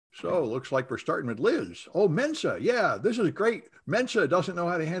So looks like we're starting with Liz. Oh, Mensa. Yeah, this is great. Mensa doesn't know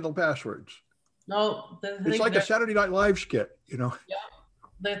how to handle passwords. No, It's like a Saturday Night Live skit, you know? Yeah,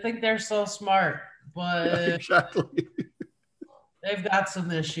 they think they're so smart, but Exactly. they've got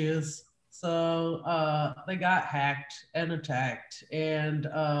some issues. So they got hacked and attacked, and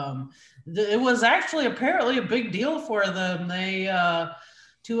it was actually apparently a big deal for them. They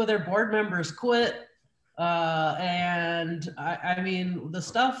two of their board members quit, and I mean the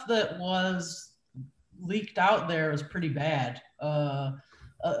stuff that was leaked out there was pretty bad.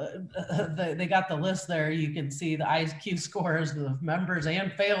 They got the list there. You can see the IQ scores of members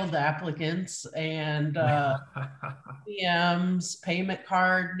and failed applicants, and PMs, payment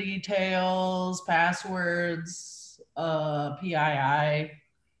card details, passwords, PII,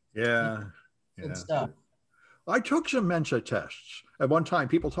 Yeah. good stuff. I took some Mensa tests. At one time,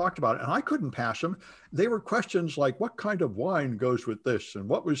 people talked about it, and I couldn't pass them. They were questions like, what kind of wine goes with this? And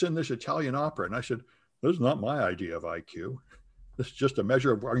what was in this Italian opera? And I said, this is not my idea of IQ. This is just a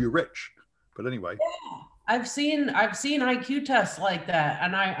measure of, are you rich? But anyway. Yeah, I've seen IQ tests like that.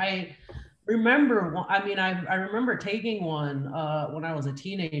 And I remember, I remember taking one when I was a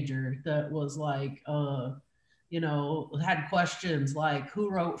teenager that was like, had questions like who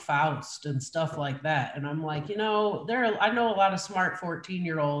wrote Faust and stuff like that. And I'm like, I know a lot of smart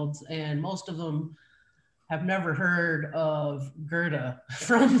 14-year-olds, and most of them have never heard of Goethe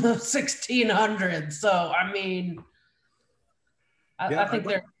from the 1600s. So, I mean, I think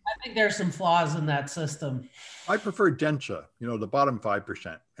there's some flaws in that system. I prefer Densa, the bottom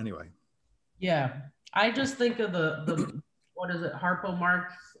 5%. Anyway. Yeah. I just think of the what is it, Harpo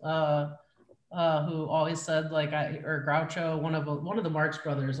Marx, who always said, or Groucho, one of the Marx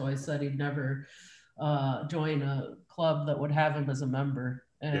brothers always said he'd never join a club that would have him as a member.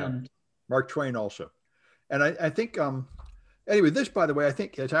 And Mark Twain also. And I think, anyway, this, by the way, I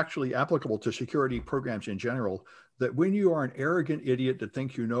think is actually applicable to security programs in general, that when you are an arrogant idiot that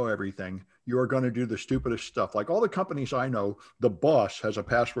thinks you know everything, you are going to do the stupidest stuff. Like all the companies I know, the boss has a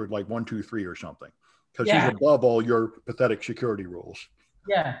password like 123 or something, because he's above all your pathetic security rules.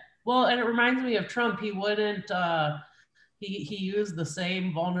 Yeah. Well, and it reminds me of Trump. He wouldn't, he used the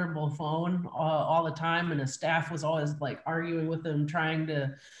same vulnerable phone all the time, and his staff was always like arguing with him,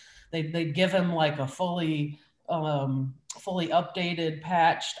 they'd give him like a fully updated,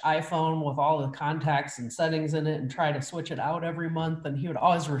 patched iPhone with all the contacts and settings in it and try to switch it out every month, and he would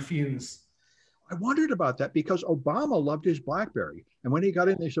always refuse. I wondered about that because Obama loved his BlackBerry. And when he got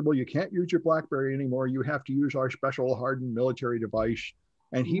in, they said, well, you can't use your BlackBerry anymore. You have to use our special hardened military device.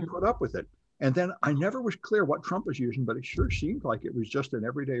 And he put up with it. And then I never was clear what Trump was using, but it sure seemed like it was just an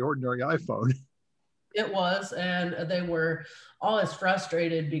everyday, ordinary iPhone. It was, and they were always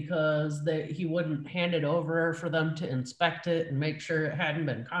frustrated because he wouldn't hand it over for them to inspect it and make sure it hadn't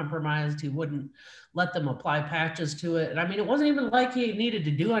been compromised. He wouldn't let them apply patches to it. And I mean, it wasn't even like he needed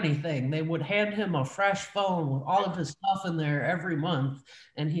to do anything. They would hand him a fresh phone with all of his stuff in there every month,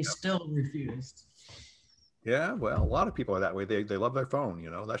 and he still refused. Yeah, well, a lot of people are that way. They love their phone,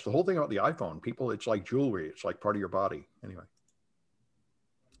 That's the whole thing about the iPhone. People, it's like jewelry. It's like part of your body.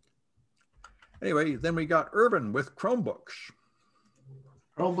 Anyway, then we got Irvin with Chromebooks.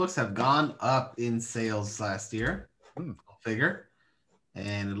 Chromebooks have gone up in sales last year, figure.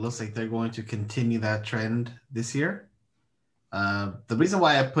 And it looks like they're going to continue that trend this year. The reason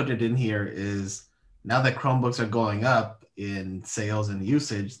why I put it in here is now that Chromebooks are going up in sales and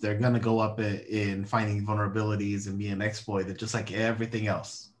usage, they're going to go up in finding vulnerabilities and being exploited, just like everything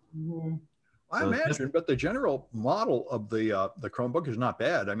else. Mm-hmm. I imagine, but the general model of the Chromebook is not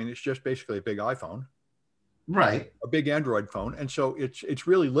bad. I mean, it's just basically a big iPhone, right? A big Android phone, and so it's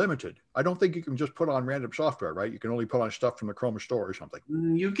really limited. I don't think you can just put on random software, right? You can only put on stuff from the Chrome store or something.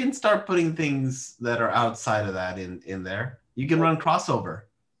 You can start putting things that are outside of that in there. You can run crossover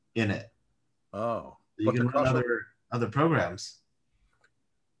in it. Oh, you can run other programs.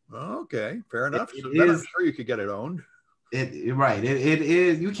 Okay, fair enough. So then I'm sure you could get it owned. It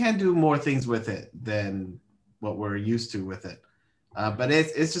is. You can do more things with it than what we're used to with it. But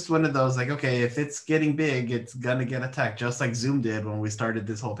it's just one of those, like, okay, if it's getting big, it's gonna get attacked, just like Zoom did when we started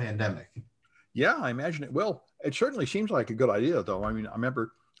this whole pandemic. Yeah, I imagine it will. It certainly seems like a good idea, though. I mean, I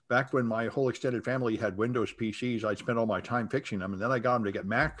remember back when my whole extended family had Windows PCs, I'd spend all my time fixing them, and then I got them to get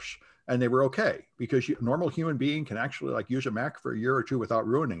Macs, and they were okay because a normal human being can actually use a Mac for a year or two without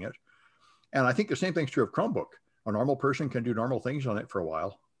ruining it. And I think the same thing's true of Chromebook. A normal person can do normal things on it for a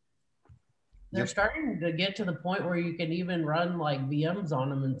while. They're starting to get to the point where you can even run like VMs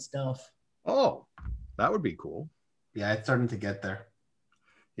on them and stuff. Oh, that would be cool. Yeah, it's starting to get there.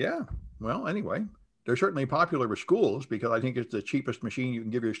 Yeah. Well, anyway, they're certainly popular with schools because I think it's the cheapest machine you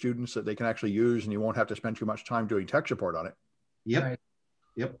can give your students that they can actually use, and you won't have to spend too much time doing tech support on it. Yep. Right.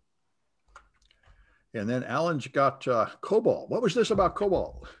 Yep. And then Alan's got COBOL. What was this about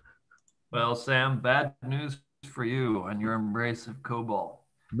COBOL? Well, Sam, bad news for you and your embrace of COBOL.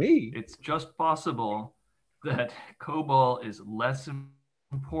 Me? It's just possible that COBOL is less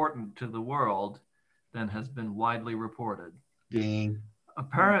important to the world than has been widely reported. Ding.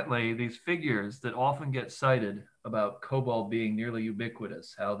 Apparently, these figures that often get cited about COBOL being nearly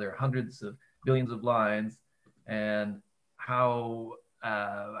ubiquitous, how there are hundreds of billions of lines, and how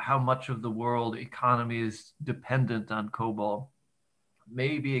much of the world economy is dependent on COBOL,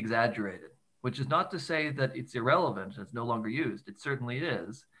 may be exaggerated, which is not to say that it's irrelevant, it's no longer used. It certainly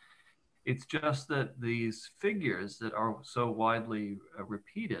is. It's just that these figures that are so widely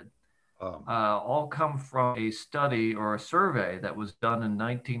repeated all come from a study or a survey that was done in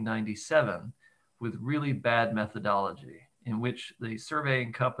 1997 with really bad methodology, in which the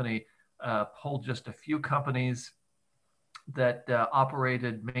surveying company polled just a few companies that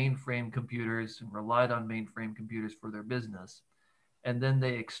operated mainframe computers and relied on mainframe computers for their business. And then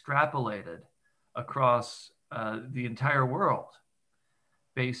they extrapolated across the entire world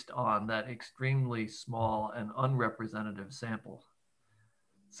based on that extremely small and unrepresentative sample.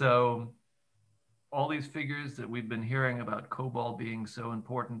 So all these figures that we've been hearing about COBOL being so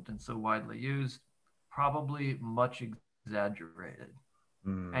important and so widely used, probably much exaggerated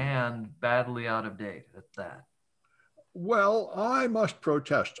and badly out of date at that. Well, I must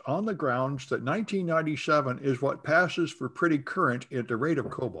protest on the grounds that 1997 is what passes for pretty current at the rate of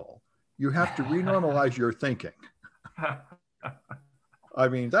COBOL. You have to renormalize your thinking. I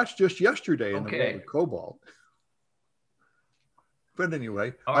mean, that's just yesterday in the world of COBOL. But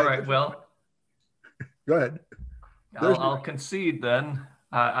anyway. All right, well. Go ahead. I'll concede then.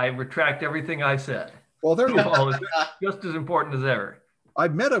 I retract everything I said. Well, there you go. COBOL is just as important as ever.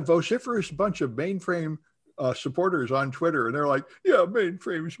 I've met a vociferous bunch of mainframe supporters on Twitter, and they're like, yeah,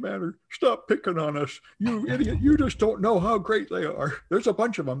 mainframes matter. Stop picking on us. You idiot. You just don't know how great they are. There's a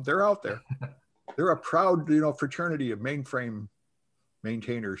bunch of them. They're out there. They're a proud, fraternity of mainframe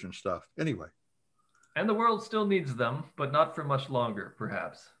maintainers and stuff. Anyway. And the world still needs them, but not for much longer,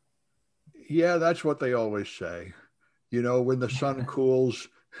 perhaps. Yeah, that's what they always say. When the sun cools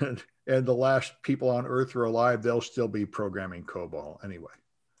and the last people on Earth are alive, they'll still be programming COBOL anyway.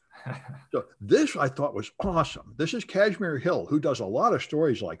 So this I thought was awesome. This is Kashmir Hill, who does a lot of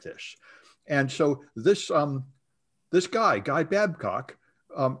stories like this. And so this guy Babcock,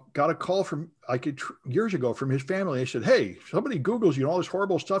 got a call from years ago from his family. They said, hey, somebody Googles you and all this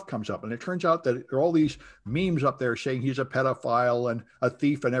horrible stuff comes up. And it turns out that there are all these memes up there saying he's a pedophile and a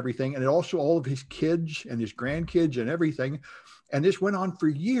thief and everything. And also all of his kids and his grandkids and everything. And this went on for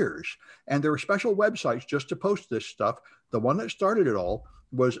years. And there were special websites just to post this stuff. The one that started it all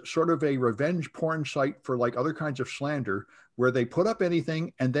was sort of a revenge porn site for like other kinds of slander, where they put up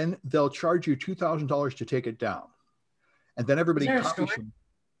anything and then they'll charge you $2,000 to take it down. And then everybody copies them.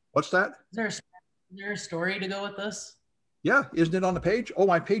 What's that? Is there a story to go with this? Yeah, isn't it on the page? Oh,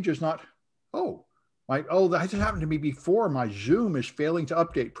 my page is not. That just happened to me before. My Zoom is failing to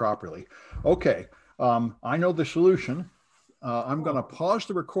update properly. Okay, I know the solution. I'm going to pause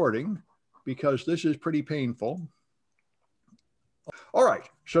the recording because this is pretty painful. All right,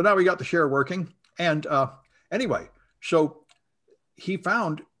 so now we got the share working. And anyway, so he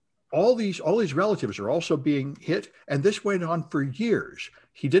found all these relatives are also being hit, and this went on for years.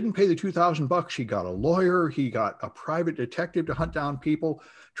 He didn't pay the $2,000. He got a lawyer. He got a private detective to hunt down people,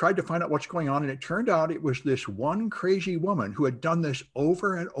 tried to find out what's going on. And it turned out it was this one crazy woman who had done this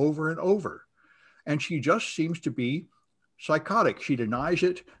over and over and over. And she just seems to be psychotic. She denies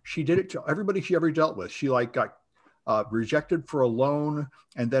it. She did it to everybody she ever dealt with. She got rejected for a loan,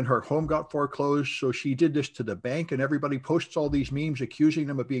 and then her home got foreclosed. So she did this to the bank, and everybody posts all these memes accusing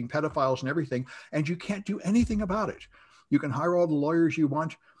them of being pedophiles and everything. And you can't do anything about it. You can hire all the lawyers you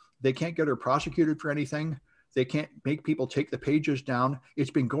want. They can't get her prosecuted for anything. They can't make people take the pages down.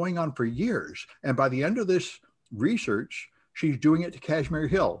 It's been going on for years. And by the end of this research, she's doing it to Kashmir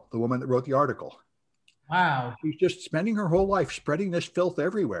Hill, the woman that wrote the article. Wow. She's just spending her whole life spreading this filth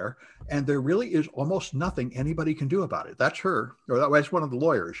everywhere. And there really is almost nothing anybody can do about it. That's her, or that's one of the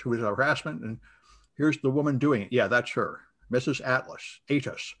lawyers who is harassment. And here's the woman doing it. Yeah, that's her. Mrs.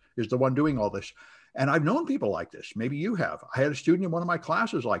 Atus is the one doing all this. And I've known people like this. Maybe you have. I had a student in one of my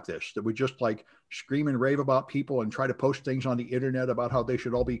classes like this that would just like scream and rave about people and try to post things on the internet about how they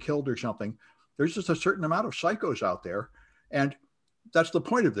should all be killed or something. There's just a certain amount of psychos out there. And that's the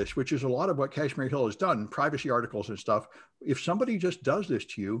point of this, which is a lot of what Kashmir Hill has done, privacy articles and stuff. If somebody just does this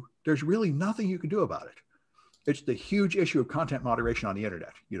to you, there's really nothing you can do about it. It's the huge issue of content moderation on the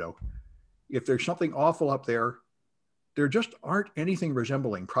internet. You know, if there's something awful up there, there just aren't anything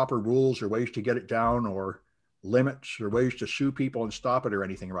resembling proper rules or ways to get it down or limits or ways to sue people and stop it or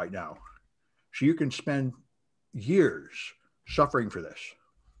anything right now. So you can spend years suffering for this.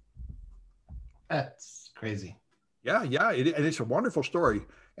 That's crazy. Yeah, and it's a wonderful story.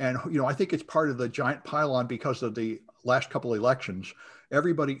 And, you know, I think it's part of the giant pylon because of the last couple of elections.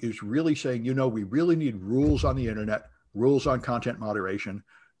 Everybody is really saying, you know, we really need rules on the internet, rules on content moderation.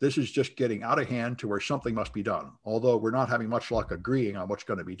 This is just getting out of hand to where something must be done, although we're not having much luck agreeing on what's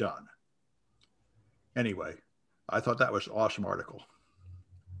going to be done. Anyway, I thought that was an awesome article.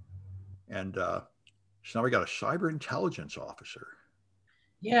 And so now we got a cyber intelligence officer.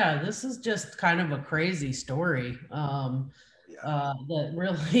 Yeah, this is just kind of a crazy story. That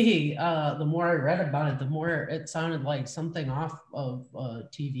really, the more I read about it, the more it sounded like something off of a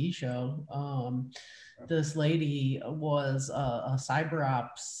TV show. This lady was a cyber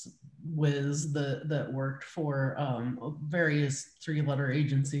ops whiz that worked for various 3-letter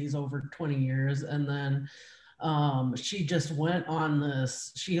agencies over 20 years. And then she just went on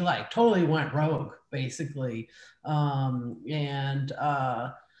this, she like totally went rogue, basically.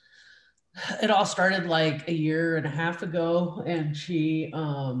 It all started like a year and a half ago, and she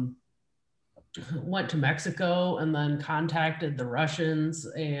went to Mexico and then contacted the Russians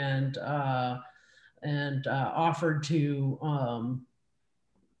and offered to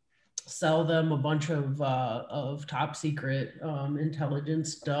sell them a bunch of top secret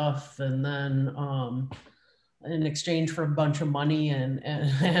intelligence stuff, and then in exchange for a bunch of money and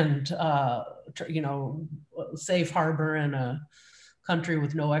you know, safe harbor in a country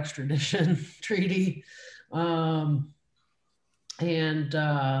with no extradition treaty, she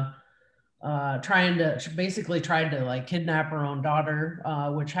basically tried to like kidnap her own daughter,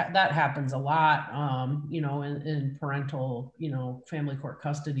 which that happens a lot, you know, in parental, you know, family court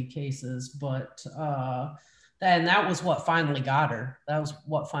custody cases. But then that was what finally got her. That was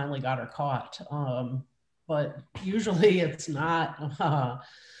what finally got her caught. But usually it's not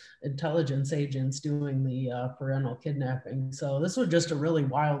intelligence agents doing the parental kidnapping. So this was just a really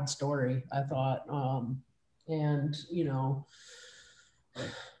wild story, I thought. And, you know,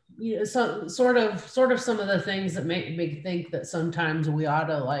 so sort of some of the things that make me think that sometimes we ought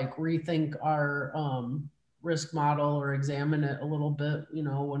to like rethink our risk model or examine it a little bit, you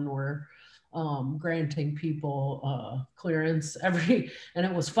know, when we're granting people clearance. And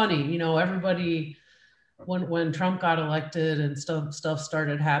it was funny, you know, everybody, when Trump got elected and stuff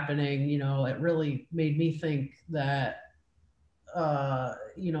started happening, you know, it really made me think that,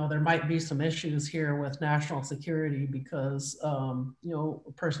 you know, there might be some issues here with national security because, you know,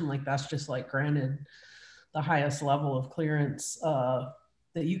 a person like that's just like granted the highest level of clearance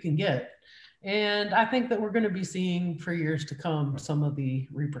that you can get. And I think that we're going to be seeing for years to come some of the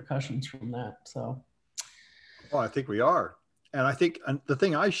repercussions from that. So, well, I think we are. And I think the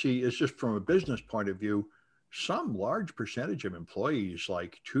thing I see is just from a business point of view, some large percentage of employees,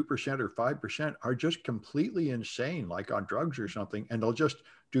 like 2% or 5%, are just completely insane, like on drugs or something, and they'll just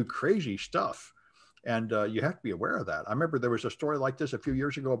do crazy stuff. And you have to be aware of that. I remember there was a story like this a few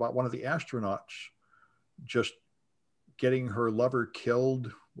years ago about one of the astronauts just getting her lover killed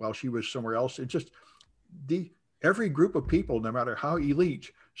while she was somewhere else. It just, every group of people, no matter how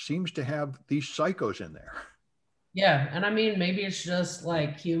elite, seems to have these psychos in there. Yeah, and I mean, maybe it's just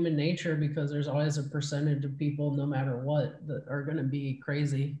like human nature because there's always a percentage of people, no matter what, that are going to be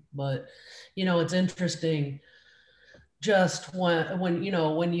crazy. But, you know, it's interesting just when you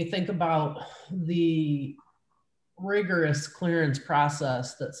know, when you think about the rigorous clearance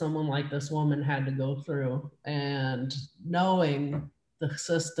process that someone like this woman had to go through, and knowing the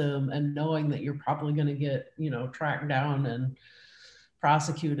system and knowing that you're probably going to get, you know, tracked down and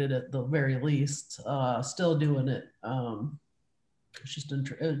prosecuted at the very least, still doing it. It's just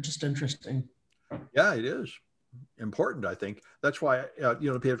interesting. Yeah, it is important, I think. That's why,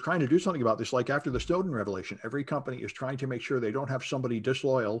 you know, they're trying to do something about this. Like after the Snowden revelation, every company is trying to make sure they don't have somebody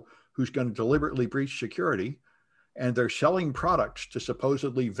disloyal who's going to deliberately breach security. And they're selling products to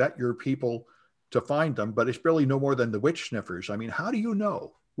supposedly vet your people to find them, but it's really no more than the witch sniffers. I mean, how do you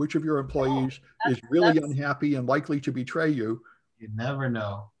know which of your employees is really unhappy and likely to betray you? You never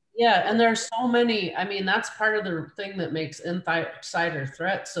know. Yeah, and there's so many. I mean, that's part of the thing that makes insider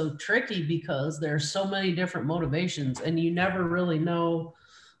threat so tricky because there's so many different motivations, and you never really know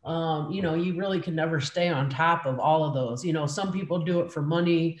You know, you really can never stay on top of all of those. You know, some people do it for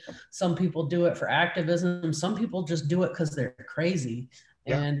money, some people do it for activism, some people just do it because they're crazy.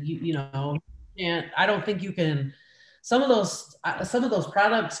 Yeah. And you know, and I don't think you can. Some of those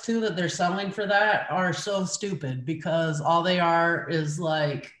products too that they're selling for that are so stupid, because all they are is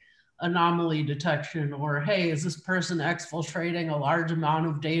like anomaly detection, or hey, is this person exfiltrating a large amount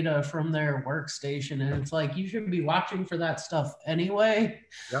of data from their workstation? And it's like, you should be watching for that stuff anyway.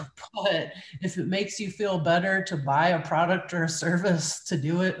 Yeah. But if it makes you feel better to buy a product or a service to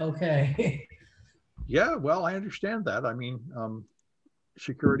do it, okay. Yeah, well, I understand that. I mean,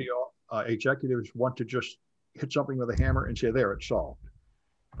 security executives want to just hit something with a hammer and say, there, it's solved.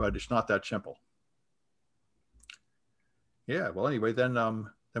 But it's not that simple. Yeah, well, anyway, then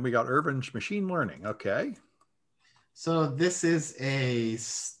we got Irvin's machine learning. Okay. So this is a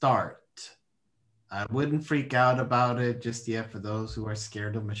start. I wouldn't freak out about it just yet for those who are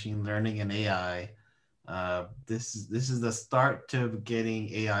scared of machine learning and AI. This is the start to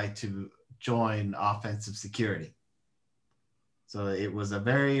getting AI to join offensive security. So it was a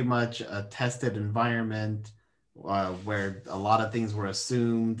very much a tested environment where a lot of things were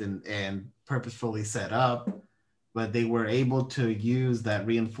assumed and purposefully set up, but they were able to use that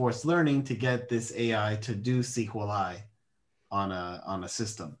reinforced learning to get this AI to do SQLi on a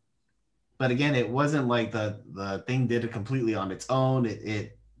system. But again, it wasn't like the thing did it completely on its own.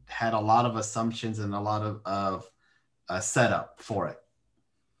 It had a lot of assumptions and a lot of setup for it.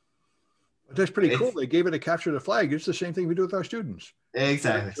 That's pretty cool. They gave it a capture the flag. It's the same thing we do with our students.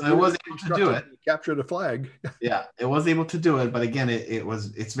 Exactly. So it was able to do it. Capture the flag. Yeah, it was able to do it. But again,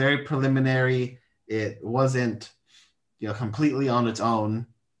 it's very preliminary. It wasn't, completely on its own.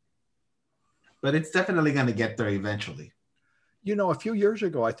 But it's definitely going to get there eventually. A few years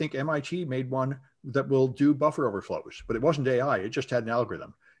ago, I think MIT made one that will do buffer overflows, but it wasn't AI. It just had an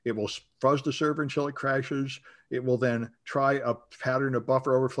algorithm. It will fuzz the server until it crashes. It will then try a pattern of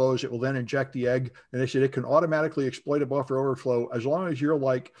buffer overflows. It will then inject the egg. And they said it can automatically exploit a buffer overflow as long as you're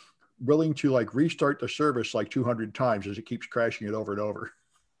willing to restart the service 200 times as it keeps crashing it over and over.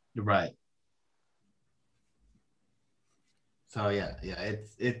 Right. So yeah,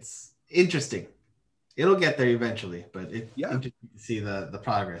 it's interesting. It'll get there eventually, but it's interesting to see the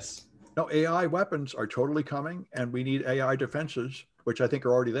progress. No, AI weapons are totally coming, and we need AI defenses, which I think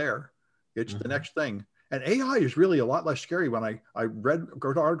are already there. It's the next thing. And AI is really a lot less scary. When I read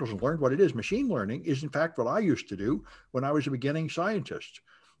articles and learned what it is, machine learning is in fact what I used to do when I was a beginning scientist.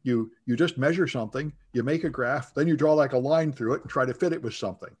 You just measure something, you make a graph, then you draw a line through it and try to fit it with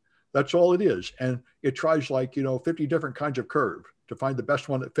something. That's all it is. And it tries 50 different kinds of curve to find the best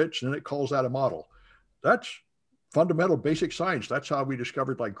one that fits, and then it calls that a model. That's fundamental basic science. That's how we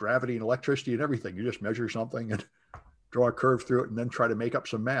discovered gravity and electricity and everything. You just measure something and draw a curve through it and then try to make up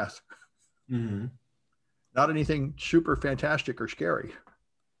some math. Mm-hmm. Not anything super fantastic or scary.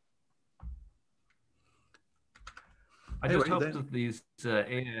 I just hope that these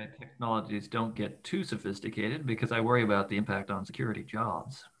AI technologies don't get too sophisticated, because I worry about the impact on security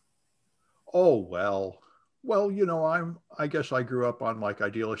jobs. Oh, well, I guess I grew up on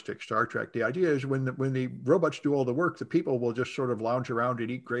idealistic Star Trek. The idea is when the robots do all the work, the people will just sort of lounge around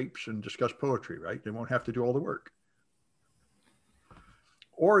and eat grapes and discuss poetry, right? They won't have to do all the work.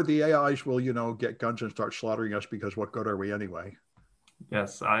 Or the AIs will, get guns and start slaughtering us, because what good are we anyway?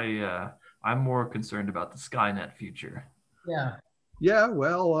 Yes, I'm more concerned about the Skynet future. Yeah. Yeah,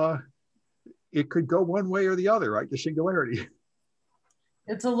 well, it could go one way or the other, right? The singularity.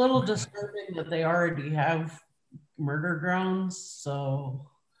 It's a little disturbing that they already have murder drones, so.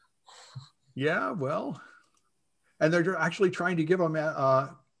 Yeah, well, and they're actually trying to give them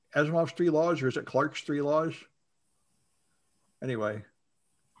Asimov's 3 laws, or is it Clark's 3 laws? Anyway,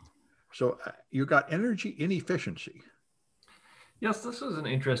 so you got energy inefficiency. Yes, this is an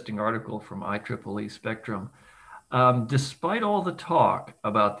interesting article from IEEE Spectrum. Despite all the talk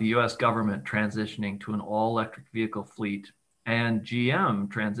about the US government transitioning to an all-electric vehicle fleet and GM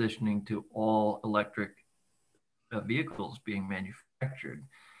transitioning to all-electric vehicles being manufactured,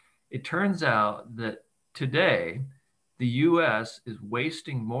 it turns out that today the US is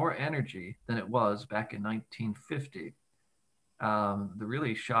wasting more energy than it was back in 1950. The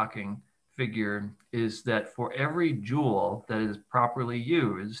really shocking figure is that for every joule that is properly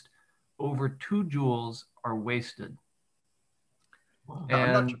used, over 2 joules are wasted. Wow.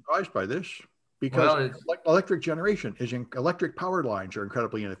 I'm not surprised by this, because electric generation electric power lines are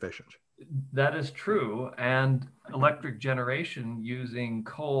incredibly inefficient. That is true. And electric generation using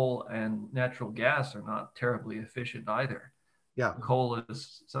coal and natural gas are not terribly efficient either. Yeah. Coal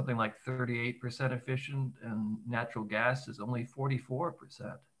is something like 38% efficient, and natural gas is only 44%.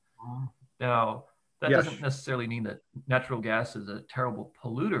 Now, that Yes. doesn't necessarily mean that natural gas is a terrible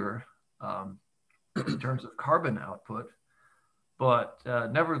polluter in terms of carbon output, but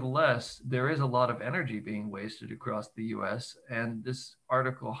nevertheless, there is a lot of energy being wasted across the US. And this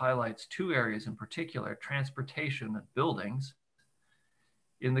article highlights two areas in particular: transportation and buildings.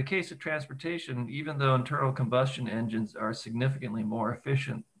 In the case of transportation, even though internal combustion engines are significantly more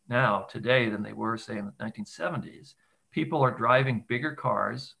efficient now today than they were, say, in the 1970s, people are driving bigger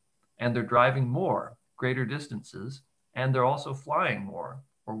cars, and they're driving more, greater distances, and they're also flying more,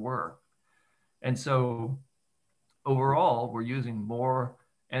 or were. And so overall, we're using more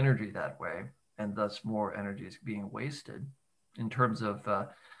energy that way, and thus more energy is being wasted in terms of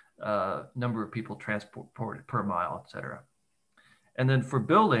number of people transported per mile, et cetera. And then for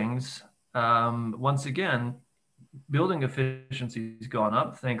buildings, once again, building efficiency has gone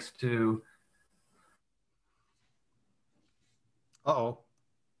up thanks to. Uh-oh.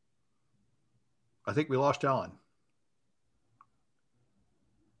 I think we lost Alan.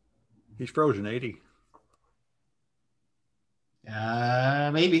 He's frozen, 80.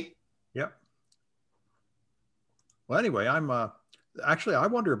 Maybe. Yep. Well, anyway, actually, I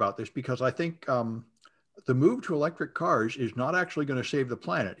wonder about this because I think the move to electric cars is not actually going to save the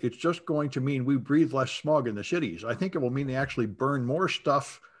planet. It's just going to mean we breathe less smog in the cities. I think it will mean they actually burn more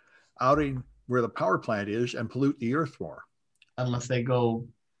stuff out in where the power plant is and pollute the earth more. Unless they go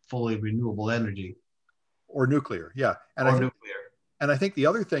fully renewable energy. Or nuclear, yeah. And I think the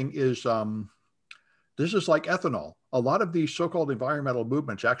other thing is this is like ethanol. A lot of these so-called environmental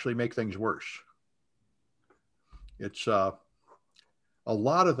movements actually make things worse. It's a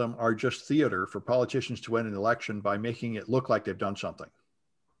lot of them are just theater for politicians to win an election by making it look like they've done something.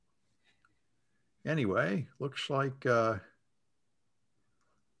 Anyway, looks like,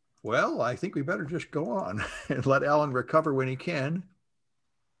 well, I think we better just go on and let Alan recover when he can.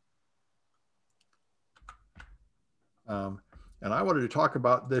 And I wanted to talk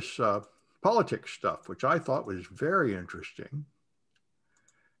about this politics stuff, which I thought was very interesting.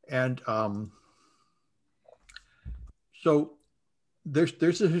 And so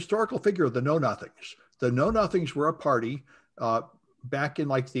there's a historical figure of the Know-Nothings. The Know-Nothings were a party back in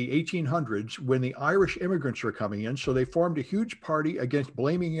like the 1800s when the Irish immigrants were coming in. So they formed a huge party against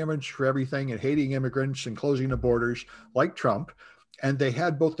blaming immigrants for everything and hating immigrants and closing the borders like Trump. And they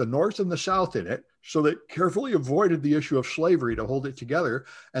had both the North and the South in it. So they carefully avoided the issue of slavery to hold it together.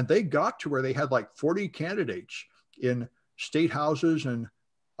 And they got to where they had like 40 candidates in state houses and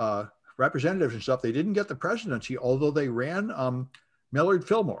representatives and stuff. They didn't get the presidency, although they ran. Millard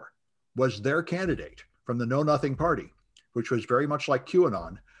Fillmore was their candidate from the Know Nothing Party, which was very much like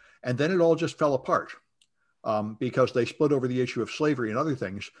QAnon. And then it all just fell apart because they split over the issue of slavery and other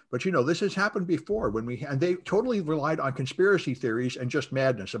things. But, you know, this has happened before and they totally relied on conspiracy theories and just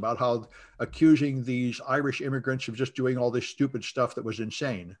madness about how accusing these Irish immigrants of just doing all this stupid stuff that was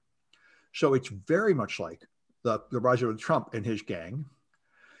insane. So it's very much like the rise of Trump and his gang.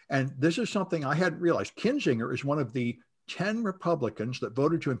 And this is something I hadn't realized. Kinzinger is one of the 10 Republicans that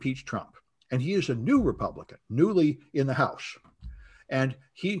voted to impeach Trump. And he is a new Republican, newly in the House. And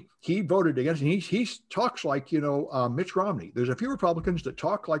he voted against, and he talks like, you know, Mitch Romney. There's a few Republicans that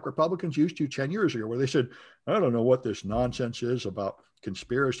talk like Republicans used to 10 years ago, where they said, I don't know what this nonsense is about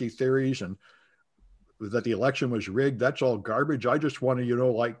conspiracy theories and that the election was rigged. That's all garbage. I just want to, you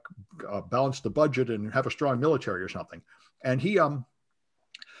know, like balance the budget and have a strong military or something. And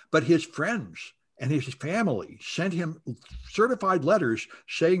but his friends and his family sent him certified letters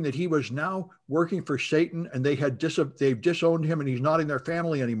saying that he was now working for Satan and they've disowned him and he's not in their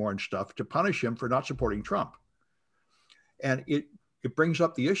family anymore and stuff to punish him for not supporting Trump. And it brings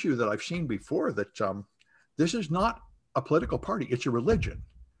up the issue that I've seen before that this is not a political party, it's a religion.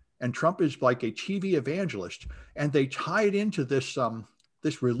 And Trump is like a TV evangelist, and they tie it into this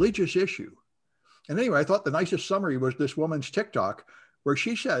religious issue. And anyway, I thought the nicest summary was this woman's TikTok, where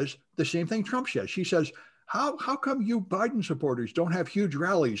she says the same thing Trump says. She says, how come you Biden supporters don't have huge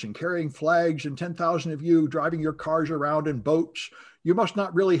rallies and carrying flags and 10,000 of you driving your cars around in boats? You must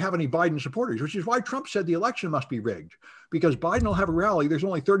not really have any Biden supporters, which is why Trump said the election must be rigged, because Biden will have a rally. There's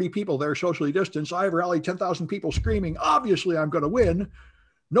only 30 people there socially distanced. I have rallied 10,000 people screaming, obviously I'm going to win.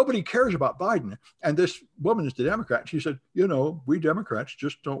 Nobody cares about Biden. And this woman is the Democrat. She said, you know, we Democrats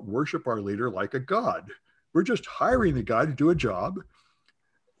just don't worship our leader like a god. We're just hiring the guy to do a job.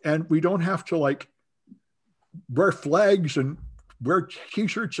 And we don't have to like wear flags and wear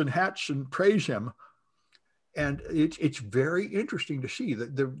T-shirts and hats and praise him. And it's very interesting to see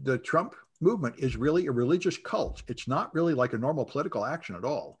that the Trump movement is really a religious cult. It's not really like a normal political action at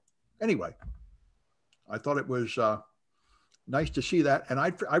all. Anyway, I thought it was nice to see that. And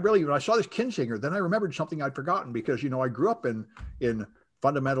I really, when I saw this Kinzinger, then I remembered something I'd forgotten because, I grew up in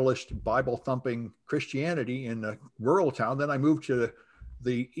fundamentalist Bible thumping Christianity in a rural town. Then I moved to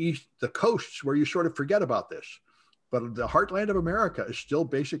the coasts where you sort of forget about this. But the heartland of America is still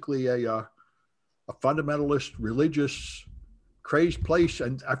basically a fundamentalist, religious, crazed place.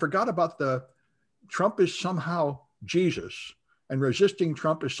 And I forgot about Trump is somehow Jesus and resisting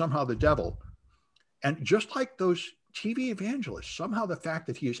Trump is somehow the devil. And just like those TV evangelists, somehow the fact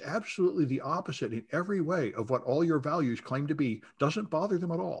that he is absolutely the opposite in every way of what all your values claim to be doesn't bother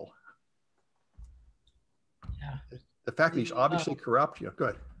them at all. Yeah. The fact that he's obviously corrupt,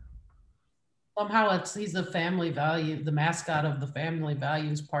 good. Somehow he's the the mascot of the family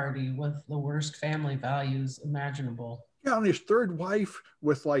values party with the worst family values imaginable. Yeah, on his third wife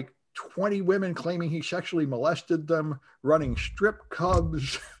with like 20 women claiming he sexually molested them, running strip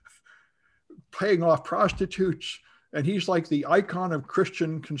clubs, paying off prostitutes. And he's like the icon of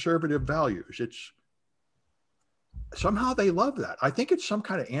Christian conservative values. It's somehow they love that. I think it's some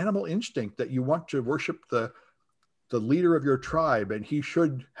kind of animal instinct that you want to worship the leader of your tribe and he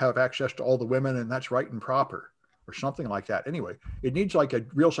should have access to all the women and that's right and proper or something like that. Anyway, it needs like a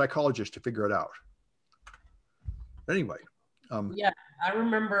real psychologist to figure it out. Anyway. Yeah, I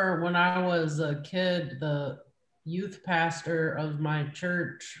remember when I was a kid, the youth pastor of my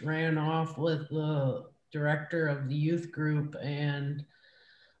church ran off with the director of the youth group and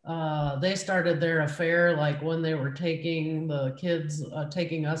they started their affair like when they were taking the kids,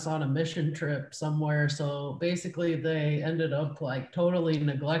 taking us on a mission trip somewhere. So basically they ended up like totally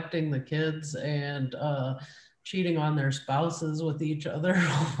neglecting the kids and cheating on their spouses with each other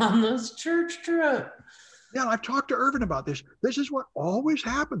on this church trip. Yeah, I've talked to Irvin about this. This is what always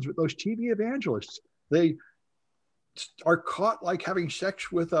happens with those TV evangelists. They are caught like having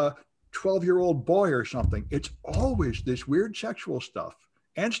sex with a 12-year-old boy or something. It's always this weird sexual stuff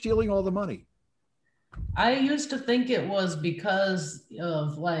and stealing all the money. I used to think it was because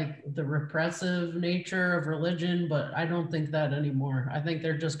of like the repressive nature of religion, but I don't think that anymore. I think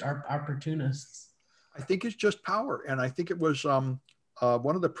they're just opportunists. I think it's just power. And I think it was one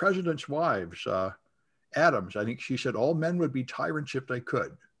of the president's wives, Adams, I think she said all men would be tyrants if they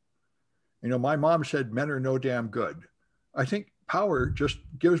could. My mom said men are no damn good. I think power just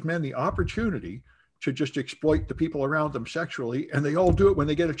gives men the opportunity to just exploit the people around them sexually, and they all do it when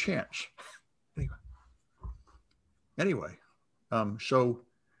they get a chance. Anyway, so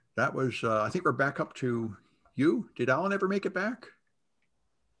that was, I think we're back up to you. Did Alan ever make it back?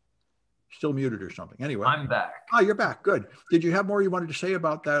 Still muted or something. Anyway. I'm back. Oh, you're back. Good. Did you have more you wanted to say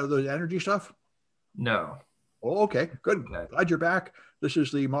about the energy stuff? No. Oh, okay, good. Okay. Glad you're back. This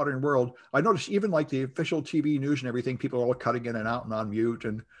is the modern world. I noticed even like the official TV news and everything, people are all cutting in and out and on mute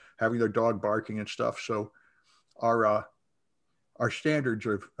and having their dog barking and stuff. So our standards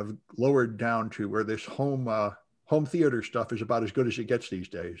have lowered down to where this home theater stuff is about as good as it gets these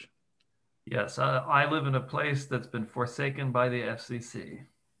days. Yes, I live in a place that's been forsaken by the FCC.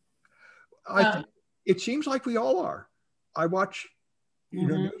 It seems like we all are. I watch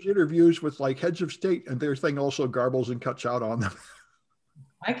news interviews with like heads of state and their thing also garbles and cuts out on them.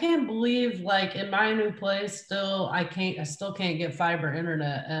 I can't believe like in my new place I still can't get fiber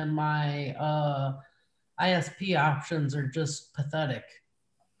internet and my ISP options are just pathetic.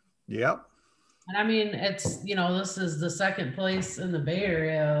 Yep. And I mean, it's, this is the second place in the Bay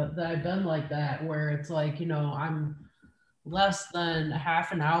Area that I've been like that, where it's like, I'm less than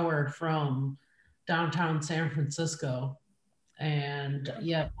half an hour from downtown San Francisco. And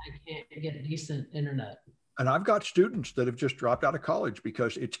yet I can't get decent internet. And I've got students that have just dropped out of college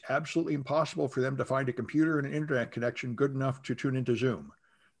because it's absolutely impossible for them to find a computer and an internet connection good enough to tune into Zoom.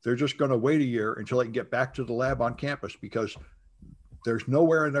 They're just going to wait a year until they can get back to the lab on campus because there's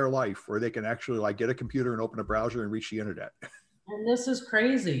nowhere in their life where they can actually like get a computer and open a browser and reach the internet. And this is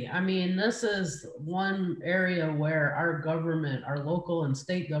crazy. I mean, this is one area where our government, our local and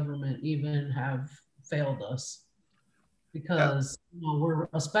state government even have failed us. Because we're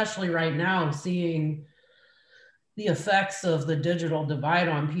especially right now seeing the effects of the digital divide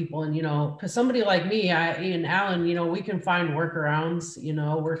on people. And, because somebody like me, and Alan, we can find workarounds,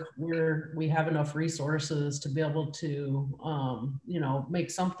 we have enough resources to be able to,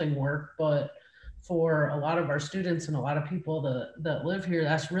 make something work. But for a lot of our students and a lot of people that live here,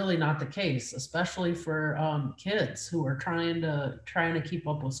 that's really not the case, especially for kids who are trying to keep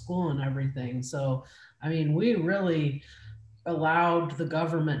up with school and everything. So, I mean, we really allowed the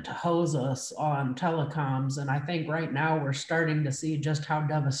government to hose us on telecoms. And I think right now we're starting to see just how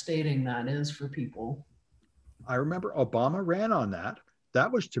devastating that is for people. I remember Obama ran on that.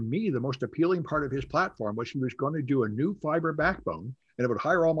 that was to me the most appealing part of his platform, was he was going to do a new fiber backbone and it would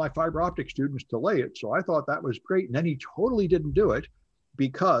hire all my fiber optic students to lay it. So I thought that was great. And then he totally didn't do it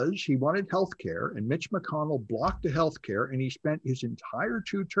because he wanted healthcare, and Mitch McConnell blocked the healthcare, and he spent his entire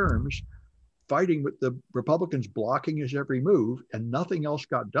 2 terms fighting with the Republicans, blocking his every move, and nothing else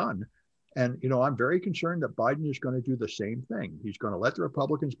got done. And, you know, I'm very concerned that Biden is going to do the same thing. He's going to let the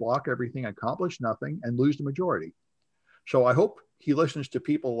Republicans block everything, accomplish nothing, and lose the majority. So I hope he listens to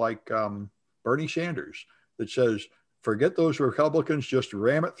people like Bernie Sanders that says, forget those Republicans, just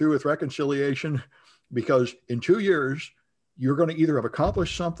ram it through with reconciliation, because in 2 years, you're going to either have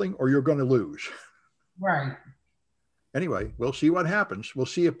accomplished something or you're going to lose. Right. Anyway, we'll see what happens. We'll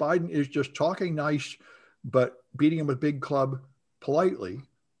see if Biden is just talking nice, but beating him with big club politely,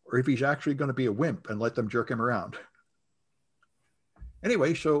 or if he's actually going to be a wimp and let them jerk him around.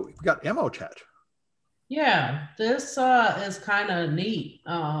 Anyway, so we've got Emotet. Yeah, this is kind of neat,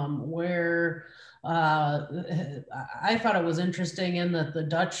 where I thought it was interesting in that the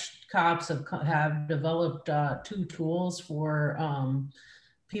Dutch cops have developed 2 tools for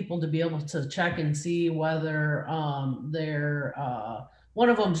people to be able to check and see whether they're, one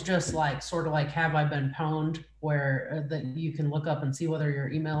of them's just like, sort of like, have I been pwned, where that you can look up and see whether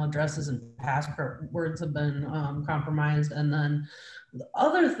your email addresses and passwords have been compromised. And then the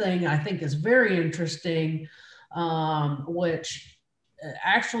other thing I think is very interesting, which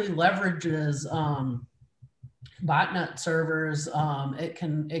actually leverages botnet servers. It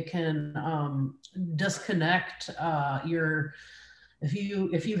can disconnect your,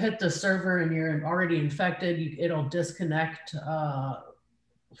 if you hit the server and you're already infected, it'll disconnect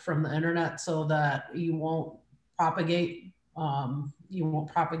from the internet so that you won't propagate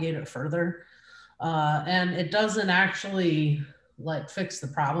it further. And it doesn't actually like fix the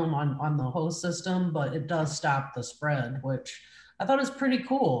problem on the host system, but it does stop the spread, which I thought is pretty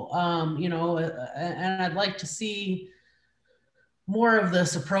cool. You know, and I'd like to see more of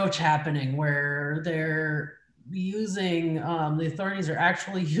this approach happening, where they're using, the authorities are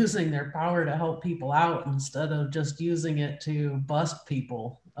actually using their power to help people out instead of just using it to bust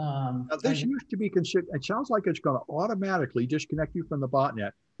people. Now, this used to be considered, it sounds like it's going to automatically disconnect you from the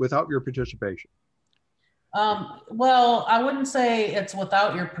botnet without your participation. Well, I wouldn't say it's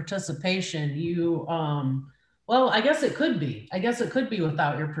without your participation. Well, I guess it could be. I guess it could be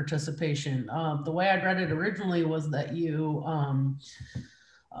without your participation. The way I read it originally was that you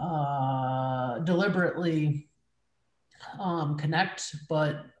deliberately connect,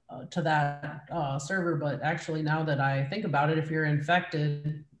 but to that server. But actually, now that I think about it, if you're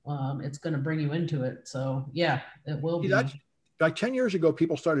infected, it's going to bring you into it. So yeah, it will be. Like 10 years ago,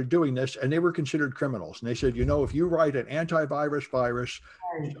 people started doing this and they were considered criminals. And they said, you know, if you write an antivirus virus,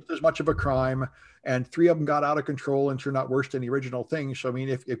 it's just as much of a crime. And 3 of them got out of control and turned out worse than the original thing. So, I mean,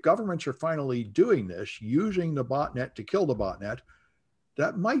 if governments are finally doing this, using the botnet to kill the botnet,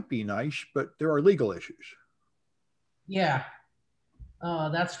 that might be nice, but there are legal issues. Yeah,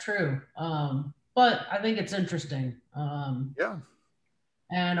 that's true. But I think it's interesting. Yeah.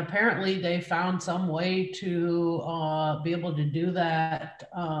 And apparently they found some way to be able to do that.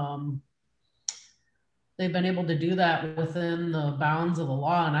 They've been able to do that within the bounds of the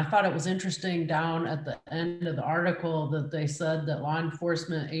law. And I thought it was interesting down at the end of the article that they said that law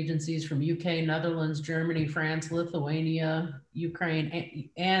enforcement agencies from UK, Netherlands, Germany, France, Lithuania, Ukraine,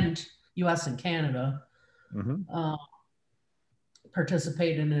 and US and Canada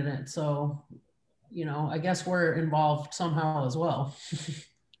participated in it. So, you know, I guess we're involved somehow as well.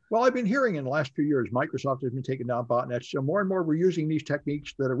 Well, I've been hearing in the last few years, Microsoft has been taking down botnets. So more and more we're using these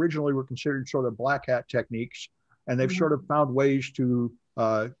techniques that originally were considered sort of black hat techniques. And they've sort of found ways to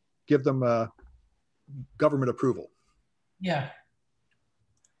give them government approval. Yeah.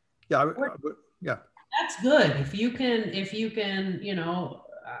 Yeah. Yeah. That's good. If you can, you know,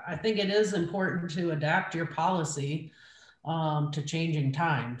 I think it is important to adapt your policy to changing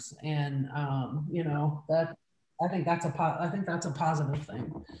times. And, you know, I think that's a positive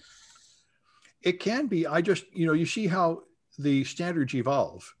thing. It can be. I just, you know, you see how the standards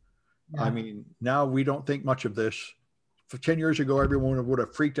evolve. Yeah. I mean, now we don't think much of this. For 10 years ago, everyone would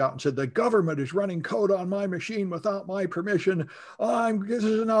have freaked out and said, the government is running code on my machine without my permission. This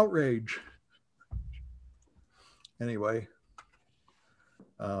is an outrage. Anyway,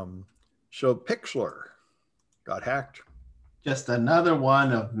 so Pixlr got hacked. Just another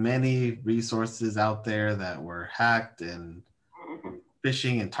one of many resources out there that were hacked and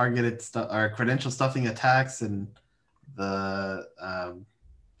phishing and targeted or credential stuffing attacks, and the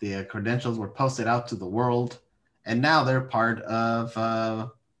credentials were posted out to the world, and now they're part of Have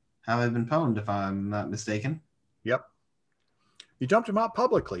I Been Pwned, if I'm not mistaken. Yep. He dumped them out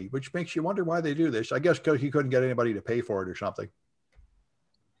publicly, which makes you wonder why they do this. I guess because he couldn't get anybody to pay for it or something.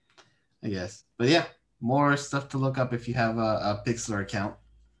 I guess. But yeah, more stuff to look up if you have a Pixlr account.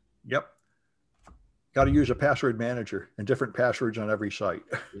 Yep. Got to use a password manager and different passwords on every site.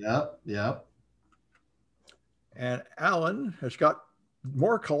 Yep. And Alan has got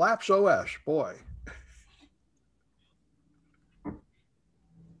more Collapse OS. Boy.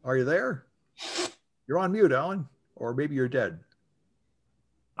 Are you there? You're on mute, Alan. Or maybe you're dead.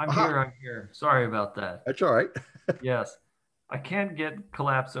 I'm here. Sorry about that. That's all right. Yes. I can't get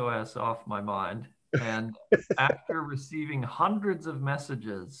Collapse OS off my mind. And after receiving hundreds of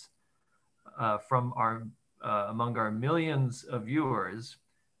messages from among our millions of viewers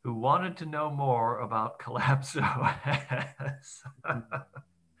who wanted to know more about Collapse OS,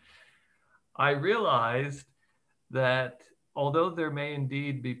 I realized that although there may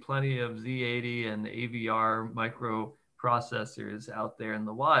indeed be plenty of Z80 and AVR microprocessors out there in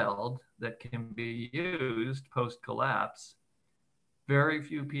the wild that can be used post-collapse, very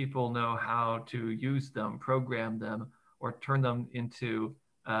few people know how to use them, program them, or turn them into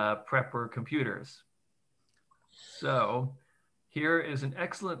prepper computers. So here is an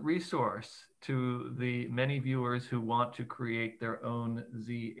excellent resource to the many viewers who want to create their own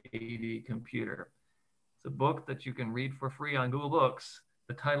Z80 computer. It's a book that you can read for free on Google Books.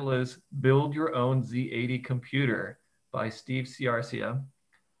 The title is Build Your Own Z80 Computer by Steve Ciarcia.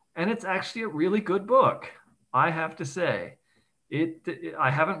 And it's actually a really good book, I have to say.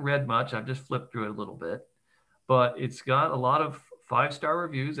 I haven't read much. I've just flipped through it a little bit. But it's got a lot of 5-star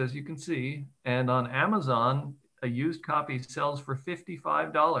reviews, as you can see. And on Amazon, a used copy sells for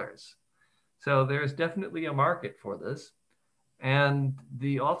 $55. So there's definitely a market for this. And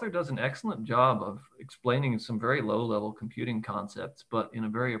the author does an excellent job of explaining some very low-level computing concepts, but in a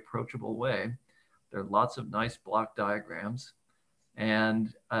very approachable way. There are lots of nice block diagrams.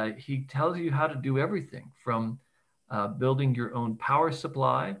 And he tells you how to do everything from building your own power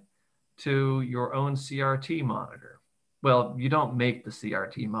supply to your own CRT monitor. Well, you don't make the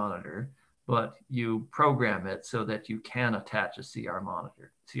CRT monitor, but you program it so that you can attach a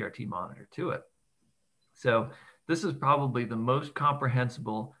CRT monitor to it. So this is probably the most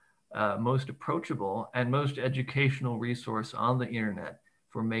comprehensible, most approachable, and most educational resource on the internet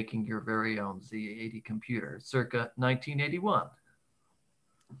for making your very own Z80 computer, circa 1981.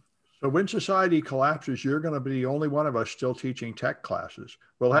 So when society collapses, you're going to be the only one of us still teaching tech classes.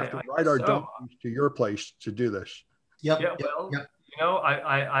 We'll have to ride our donkeys to your place to do this. Yep. You know,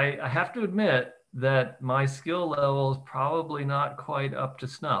 I have to admit that my skill level is probably not quite up to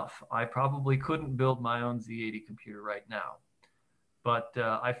snuff. I probably couldn't build my own Z80 computer right now. But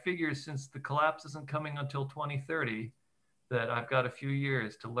I figure since the collapse isn't coming until 2030, that I've got a few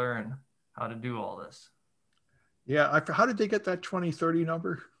years to learn how to do all this. Yeah. How did they get that 2030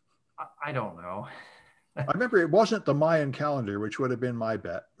 number? I don't know. I remember it wasn't the Mayan calendar, which would have been my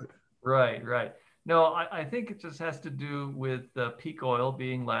bet. Right. No, I think it just has to do with peak oil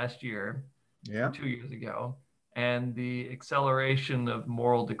being last year, 2 years ago, and the acceleration of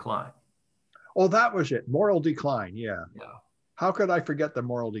moral decline. Oh, that was it. Moral decline. Yeah. How could I forget the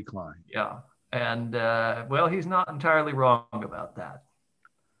moral decline? Yeah. And well, he's not entirely wrong about that.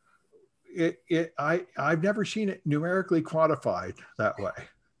 I've never seen it numerically quantified that way.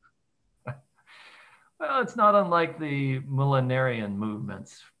 Well, it's not unlike the millenarian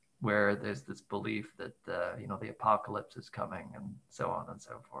movements where there's this belief that, the apocalypse is coming and so on and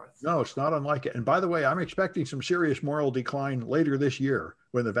so forth. No, it's not unlike it. And by the way, I'm expecting some serious moral decline later this year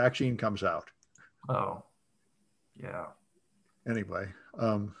when the vaccine comes out. Oh, yeah. Anyway.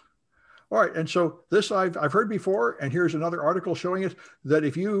 All right. And so this I've heard before, and here's another article showing it, that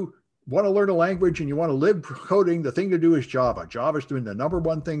if you want to learn a language and you want to live coding, the thing to do is Java. Java's doing the number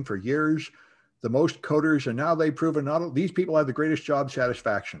one thing for years. The most coders, and now they've proven these people have the greatest job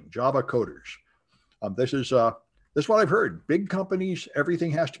satisfaction, Java coders. This is what I've heard. Big companies, everything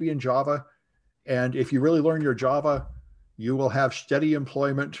has to be in Java. And if you really learn your Java, you will have steady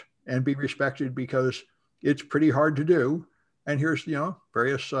employment and be respected because it's pretty hard to do. And here's,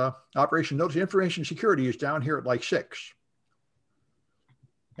 various operation. Notice information security is down here at like 6.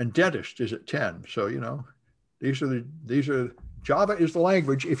 And dentist is at 10. So, these are Java is the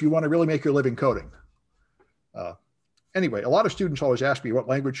language if you want to really make your living coding. Anyway, a lot of students always ask me, what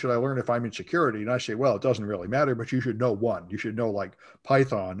language should I learn if I'm in security? And I say, well, it doesn't really matter, but you should know one. You should know like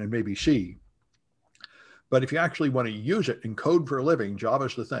Python and maybe C. But if you actually want to use it and code for a living,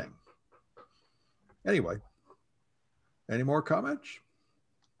 Java's the thing. Anyway, any more comments?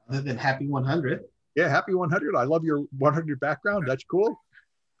 Other than happy 100. Yeah, happy 100. I love your 100 background. That's cool.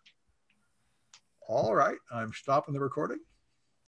 All right, I'm stopping the recording.